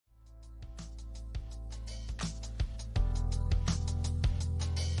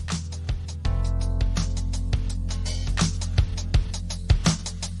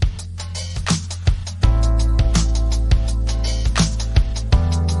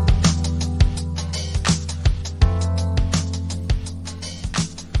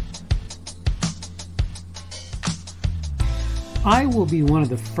I will be one of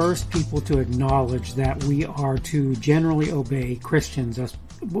the first people to acknowledge that we are to generally obey Christians,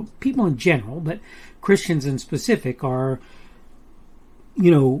 people in general, but Christians in specific are,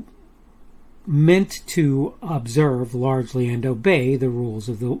 meant to observe largely and obey the rules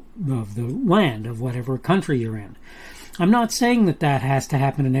of the land, of whatever country you're in. I'm not saying that has to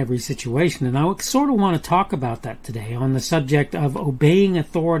happen in every situation, and I sort of want to talk about that today on the subject of obeying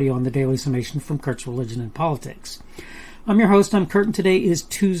authority on the Daily Summation from Kurt's Religion and Politics. I'm your host, I'm Kurt, and today is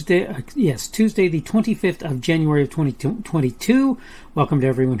Tuesday, the 25th of January of 2022. Welcome to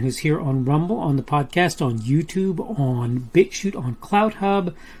everyone who's here on Rumble, on the podcast, on YouTube, on BitChute, on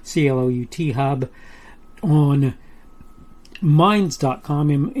CloutHub, CLOUT Hub, on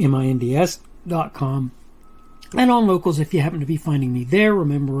Minds.com, MINDS.com, and on Locals if you happen to be finding me there.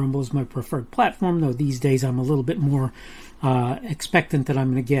 Remember, Rumble is my preferred platform, though these days I'm a little bit more expectant that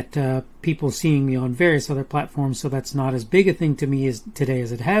I'm going to get people seeing me on various other platforms, so that's not as big a thing to me as today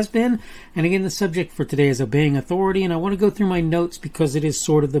as it has been. And again, the subject for today is obeying authority, and I want to go through my notes because it is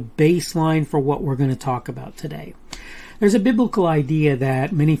sort of the baseline for what we're going to talk about today. There's a biblical idea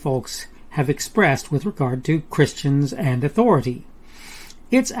that many folks have expressed with regard to Christians and authority.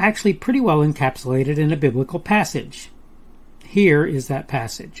 It's actually pretty well encapsulated in a biblical passage. Here is that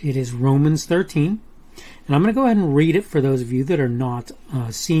passage. It is Romans 13. And I'm going to go ahead and read it for those of you that are not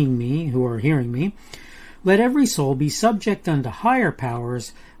seeing me, who are hearing me. Let every soul be subject unto higher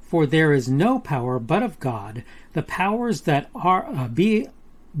powers, for there is no power but of God. The powers that are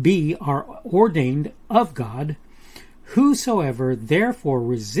are ordained of God. Whosoever therefore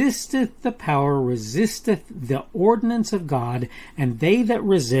resisteth the power resisteth the ordinance of God, and they that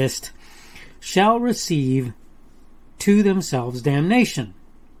resist shall receive to themselves damnation.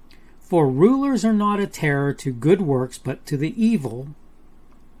 For rulers are not a terror to good works, but to the evil.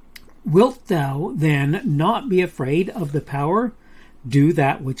 Wilt thou then not be afraid of the power? Do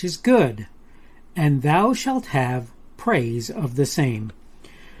that which is good, and thou shalt have praise of the same.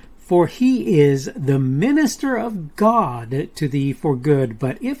 For he is the minister of God to thee for good.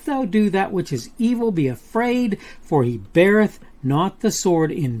 But if thou do that which is evil, be afraid, for he beareth not the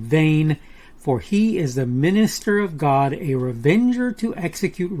sword in vain. For he is the minister of God, a revenger to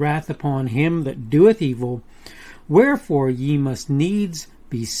execute wrath upon him that doeth evil. Wherefore ye must needs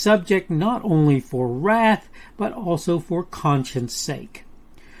be subject, not only for wrath, but also for conscience sake.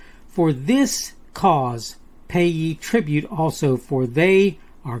 For this cause pay ye tribute also, for they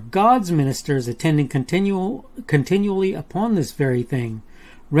are God's ministers, attending continually upon this very thing.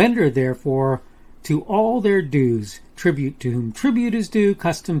 Render therefore to all their dues, tribute to whom tribute is due,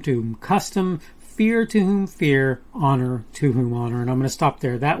 custom to whom custom, fear to whom fear, honor to whom honor. And I'm going to stop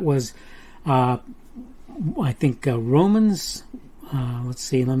there. That was, Romans, let's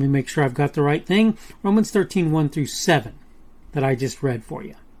see, let me make sure I've got the right thing. Romans 13, 1 through 7, that I just read for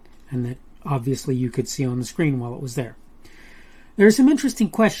you. And that obviously you could see on the screen while it was there. There are some interesting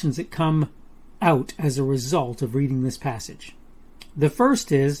questions that come out as a result of reading this passage. The first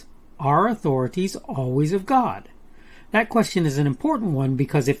is, are authorities always of God? That question is an important one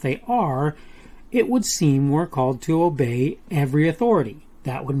because if they are, it would seem we're called to obey every authority.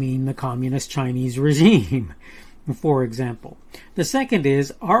 That would mean the communist Chinese regime, for example. The second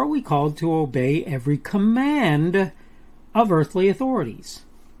is, are we called to obey every command of earthly authorities?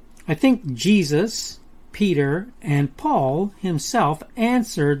 I think Jesus, Peter, and Paul himself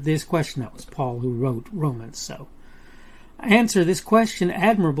answered this question. That was Paul who wrote Romans, so answer this question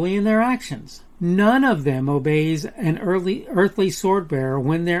admirably in their actions. None of them obeys an earthly sword bearer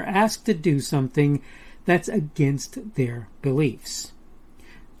when they're asked to do something that's against their beliefs.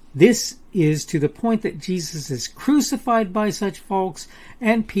 This is to the point that Jesus is crucified by such folks,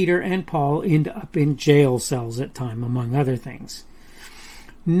 and Peter and Paul end up in jail cells at times, among other things.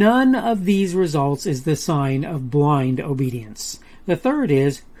 None of these results is the sign of blind obedience. The third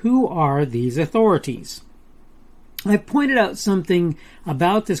is, who are these authorities? I've pointed out something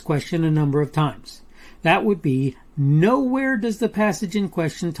about this question a number of times. That would be, nowhere does the passage in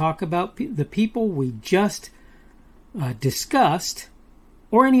question talk about the people we just discussed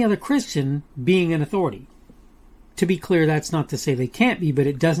or any other Christian being an authority. To be clear, that's not to say they can't be, but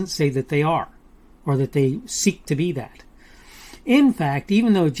it doesn't say that they are or that they seek to be that. In fact,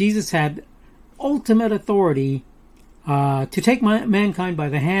 even though Jesus had ultimate authority to take mankind by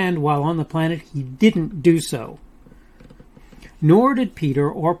the hand while on the planet, he didn't do so. Nor did Peter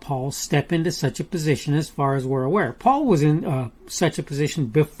or Paul step into such a position as far as we're aware. Paul was in such a position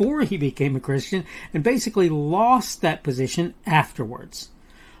before he became a Christian and basically lost that position afterwards.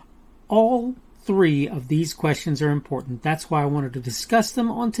 All three of these questions are important. That's why I wanted to discuss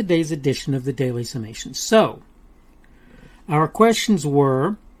them on today's edition of the Daily Summation. So, Our questions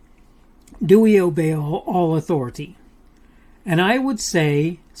were, do we obey all authority? And I would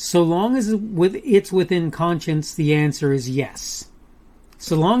say, so long as it's within conscience, the answer is yes.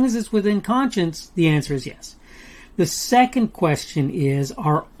 So long as it's within conscience, the answer is yes. The second question is,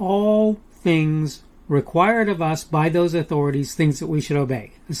 are all things required of us by those authorities things that we should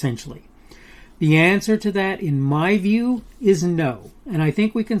obey, essentially? The answer to that, in my view, is no. And I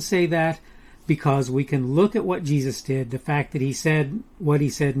think we can say that because we can look at what Jesus did, the fact that he said what he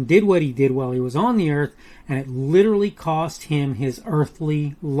said and did what he did while he was on the earth, and it literally cost him his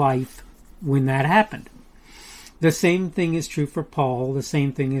earthly life when that happened. The same thing is true for Paul. The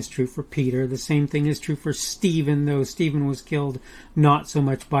same thing is true for Peter. The same thing is true for Stephen, though Stephen was killed not so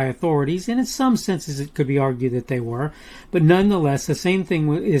much by authorities, and in some senses it could be argued that they were. But nonetheless, the same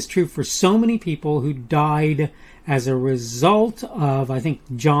thing is true for so many people who died as a result of, I think,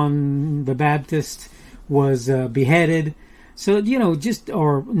 John the Baptist was beheaded. So, not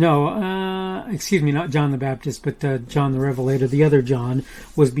John the Baptist, but John the Revelator, the other John,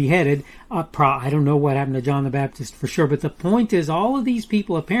 was beheaded. I don't know what happened to John the Baptist for sure, but the point is all of these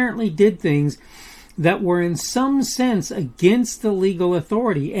people apparently did things that were in some sense against the legal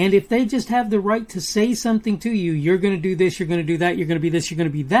authority. And if they just have the right to say something to you, you're going to do this, you're going to do that, you're going to be this, you're going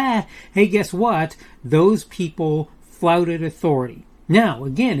to be that, hey, guess what? Those people flouted authority. Now,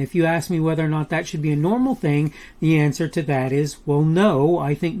 again, if you ask me whether or not that should be a normal thing, the answer to that is, well, no.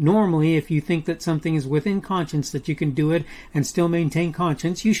 I think normally if you think that something is within conscience, that you can do it and still maintain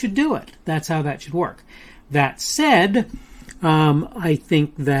conscience, you should do it. That's how that should work. That said, I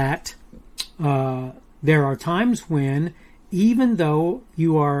think that there are times when, even though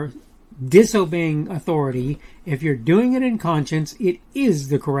you are disobeying authority, if you're doing it in conscience, it is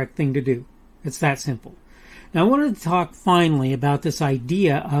the correct thing to do. It's that simple. Now, I wanted to talk finally about this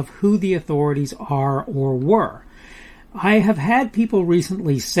idea of who the authorities are or were. I have had people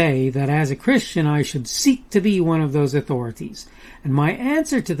recently say that as a Christian, I should seek to be one of those authorities. And my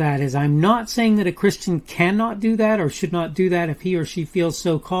answer to that is, I'm not saying that a Christian cannot do that or should not do that if he or she feels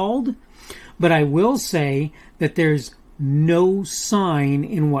so called, but I will say that there's no sign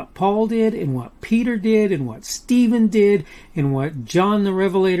in what Paul did, in what Peter did, in what Stephen did, in what John the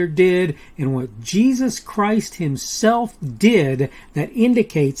Revelator did, in what Jesus Christ himself did that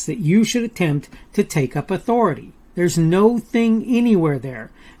indicates that you should attempt to take up authority. There's no thing anywhere there.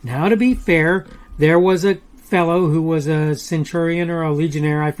 Now, to be fair, there was a fellow who was a centurion or a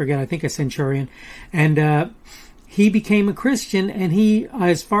legionnaire, I forget, I think a centurion, and he became a Christian, and he,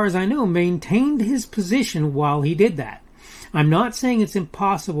 as far as I know, maintained his position while he did that. I'm not saying it's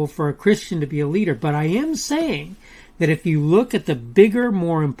impossible for a Christian to be a leader, but I am saying that if you look at the bigger,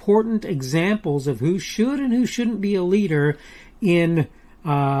 more important examples of who should and who shouldn't be a leader in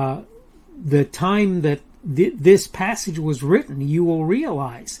the time that this passage was written, you will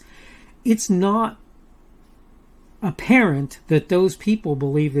realize it's not apparent that those people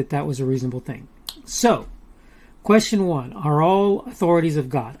believed that that was a reasonable thing. So, question 1, are all authorities of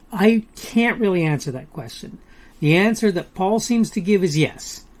God? I can't really answer that question. The answer that Paul seems to give is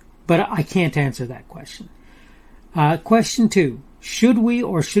yes, but I can't answer that question. Question 2, should we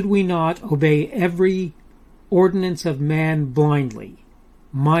or should we not obey every ordinance of man blindly?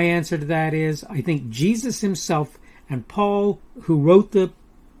 My answer to that is, I think Jesus himself and Paul, who wrote the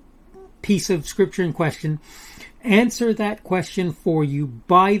piece of scripture in question, answer that question for you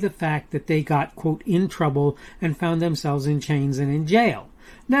by the fact that they got, quote, in trouble and found themselves in chains and in jail.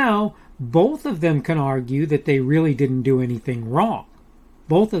 Now, both of them can argue that they really didn't do anything wrong.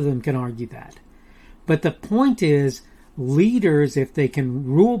 Both of them can argue that. But the point is, leaders, if they can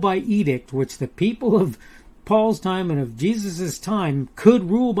rule by edict, which the people of Paul's time and of Jesus' time could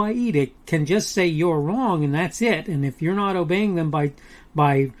rule by edict, can just say you're wrong and that's it. And if you're not obeying them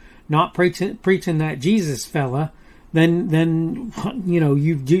by not preaching that Jesus fella, then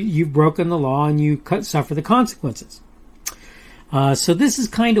you've broken the law and you suffer the consequences. So this is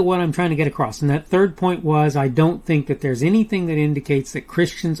kind of what I'm trying to get across. And that third point was, I don't think that there's anything that indicates that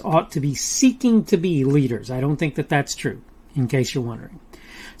Christians ought to be seeking to be leaders. I don't think that that's true, in case you're wondering.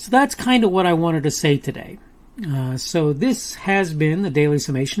 So that's kind of what I wanted to say today. So this has been the Daily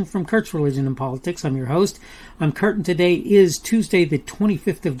Summation from Kurt's Religion and Politics. I'm your host. I'm Kurt, and today is Tuesday, the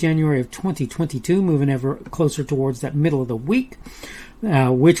 25th of January of 2022, moving ever closer towards that middle of the week.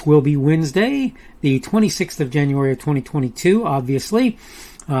 Which will be Wednesday, the 26th of January of 2022, obviously.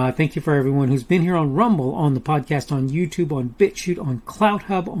 Thank you for everyone who's been here on Rumble, on the podcast, on YouTube, on BitChute, on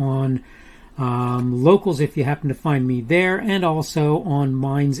CloutHub, on Locals if you happen to find me there, and also on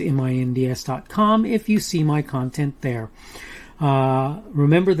minds.com if you see my content there.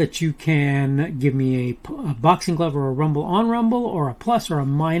 Remember that you can give me a boxing glove or a Rumble on Rumble, or a plus or a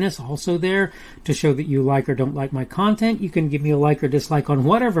minus also there to show that you like or don't like my content. You can give me a like or dislike on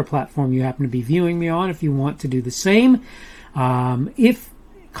whatever platform you happen to be viewing me on if you want to do the same. If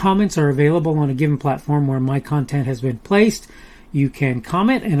comments are available on a given platform where my content has been placed, you can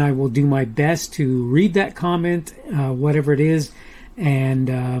comment, and I will do my best to read that comment, whatever it is,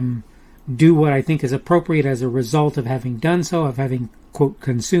 and do what I think is appropriate as a result of having done so, of having, quote,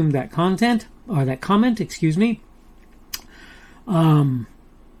 consumed that content, or that comment, excuse me. And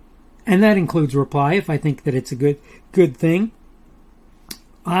that includes reply if I think that it's a good thing.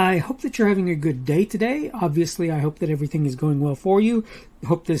 I hope that you're having a good day today. Obviously, I hope that everything is going well for you. I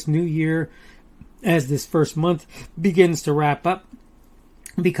hope this new year, as this first month begins to wrap up,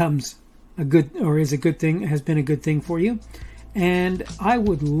 becomes a good, or is a good thing, has been a good thing for you. And I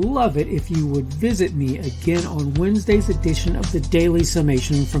would love it if you would visit me again on Wednesday's edition of the Daily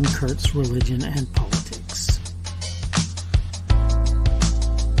Summation from Kurt's Religion and Politics.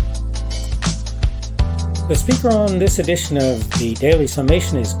 The speaker on this edition of the Daily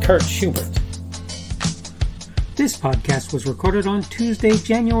Summation is Kurt Schubert. This podcast was recorded on Tuesday,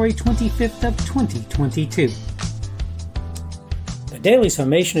 January 25th of 2022. The Daily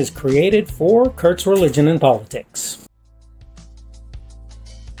Summation is created for Kurt's Religion and Politics.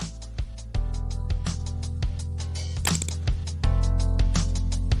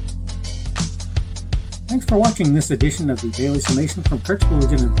 Thanks for watching this edition of the Daily Summation from Kurt's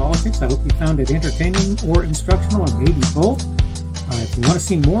Religion and Politics. I hope you found it entertaining or instructional, or maybe both. If you want to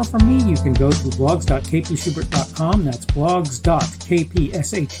see more from me, you can go to blogs.kpschubert.com. That's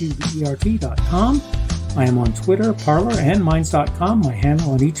blogs.kpschubert.com. I am on Twitter, Parler, and Minds.com. My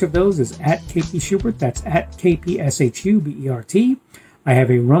handle on each of those is @kpschubert. That's @kpschubert. I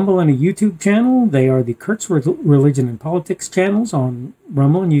have a Rumble and a YouTube channel. They are the Kurt's Religion and Politics channels on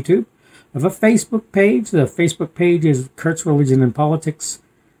Rumble and YouTube. I have a Facebook page. The Facebook page is Kurt's Religion and Politics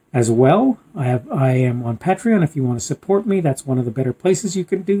as well. I am on Patreon. If you want to support me, that's one of the better places you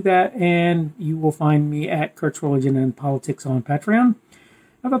can do that. And you will find me at Kurt's Religion and Politics on Patreon.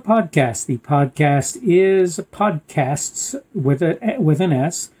 I have a podcast. The podcast is podcasts with an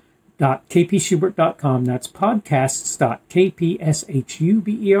S, .kpschubert.com. That's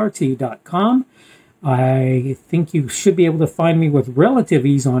podcasts.kpschubert.com. I think you should be able to find me with relative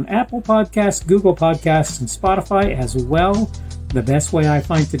ease on Apple Podcasts, Google Podcasts, and Spotify as well. The best way I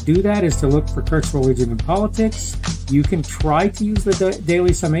find to do that is to look for Kurt's Religion and Politics. You can try to use the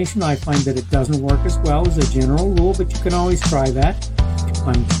Daily Summation. I find that it doesn't work as well as a general rule, but you can always try that.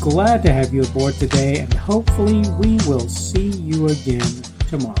 I'm glad to have you aboard today, and hopefully we will see you again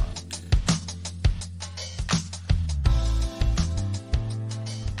tomorrow.